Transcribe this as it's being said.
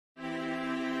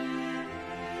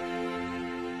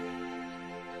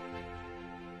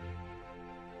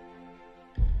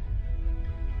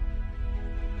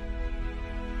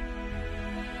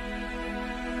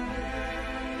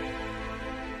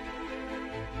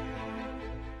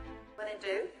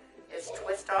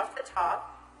twist off the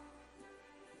top.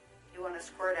 You want to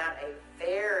squirt out a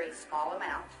very small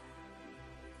amount.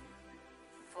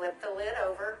 Flip the lid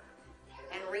over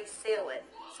and reseal it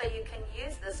so you can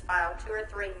use this file 2 or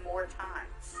 3 more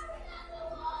times.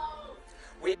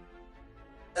 We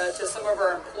to some of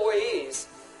our employees,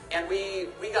 and we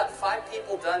got 5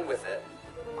 people done with it.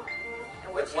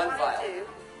 And what you want to do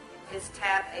is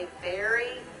tap a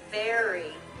very,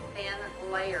 very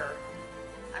thin layer.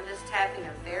 I'm just tapping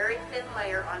a very thin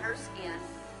layer on her skin,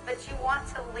 but you want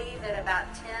to leave it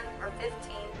about 10 or 15%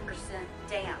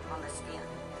 damp on the skin.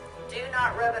 Do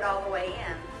not rub it all the way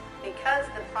in because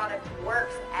the product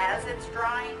works as it's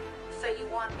drying, so you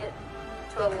want it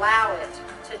to allow it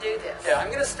to do this. Yeah, I'm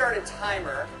going to start a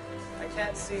timer. I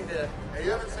can't see the... Hey,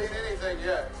 you haven't seen anything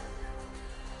yet.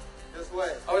 Just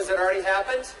wait. Oh, has it already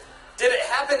happened? Did it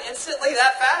happen instantly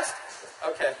that fast?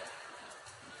 Okay.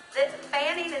 The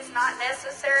fanning is not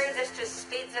necessary. This just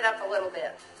speeds it up a little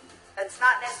bit. It's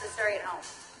not necessary at home.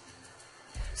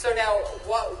 So now,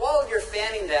 while you're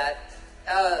fanning that,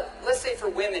 let's say for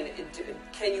women,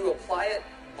 can you apply it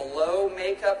below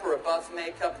makeup or above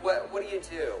makeup? What do you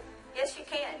do? Yes, you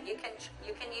can. You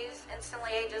can use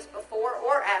Instantly Ageless before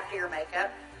or after your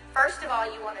makeup. First of all,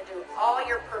 you want to do all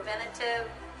your preventative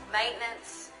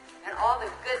maintenance and all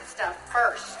the good stuff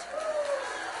first.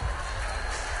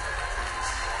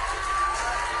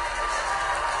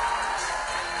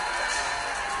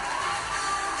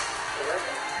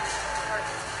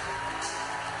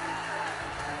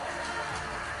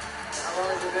 How long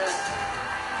has it been?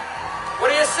 What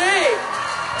do you see?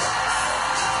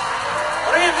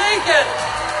 What are you thinking?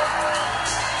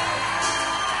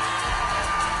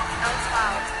 Don't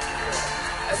smile.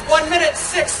 That's 1 minute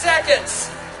 6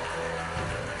 seconds.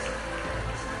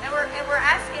 And we're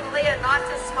asking Leah not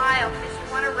to smile because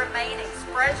you want to remain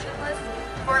expressionless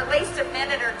for at least a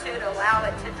minute or 2 to allow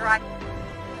it to dry.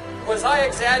 Was I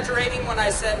exaggerating when I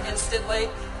said instantly?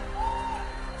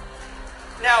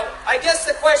 Now, I guess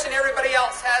the question everybody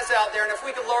else has out there, and if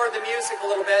we could lower the music a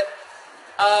little bit,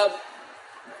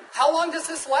 how long does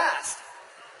this last?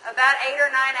 About 8 or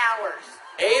 9 hours.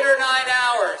 8 or 9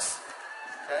 hours.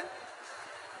 Okay.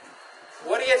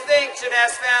 What do you think,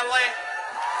 Jeunesse family?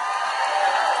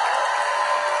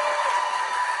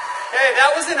 Okay,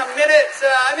 that was in a minute.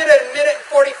 I'm in a minute and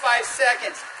 45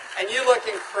 seconds, and you look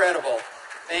incredible.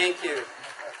 Thank you.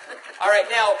 All right,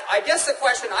 now I guess the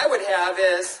question I would have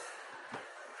is,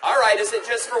 all right, is it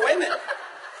just for women?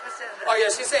 Oh yeah,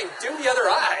 she's saying do the other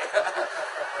eye.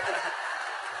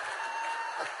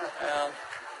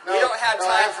 We don't have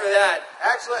time for that.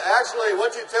 Actually,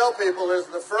 what you tell people is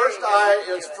the first eye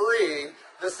is free.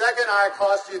 The second eye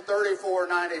costs you $34.95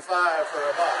 for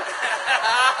a buck.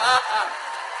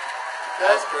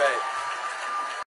 That's great.